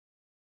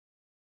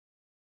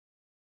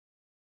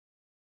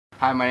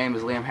Hi, my name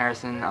is Liam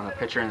Harrison. I'm a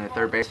pitcher and the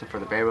third baseman for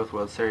the BRWS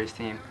World Series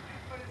team.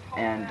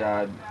 And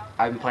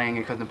I've been playing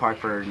in Clifton Park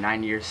for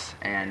 9 years,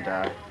 and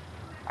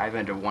I've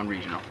been to one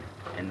regional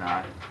in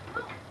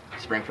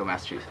Springfield,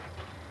 Massachusetts.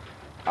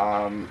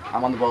 I'm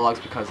on the Bulldogs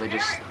because I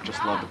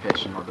just love to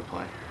pitch and love to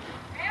play.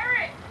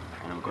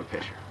 And I'm a good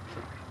pitcher.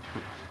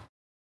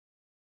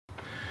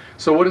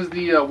 So what does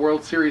the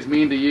World Series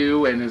mean to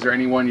you, and is there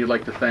anyone you'd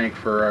like to thank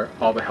for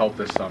all the help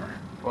this summer?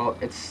 Well,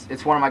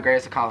 it's one of my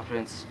greatest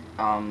accomplishments.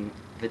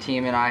 The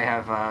team and I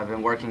have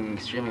been working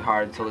extremely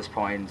hard until this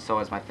point, and so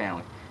has my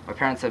family. My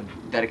parents have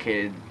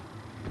dedicated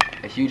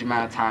a huge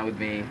amount of time with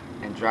me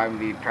and driving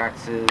me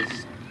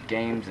practices,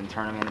 games, and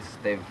tournaments.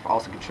 They've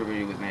also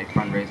contributed with many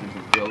fundraisers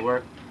and field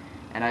work,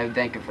 and I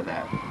thank them for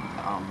that.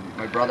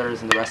 My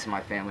brothers and the rest of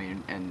my family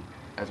and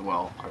as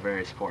well are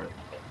very supportive.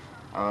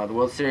 The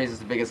World Series is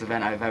the biggest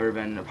event I've ever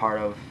been a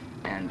part of,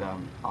 and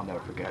I'll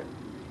never forget.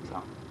 So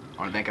I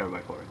want to thank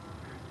everybody for it.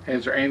 And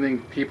is there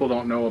anything people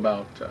don't know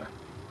about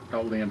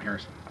Liam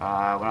Harrison? When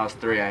I was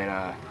 3, I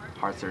had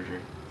heart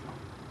surgery.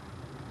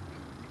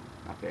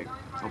 So not big,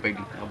 no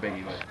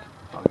biggie, but.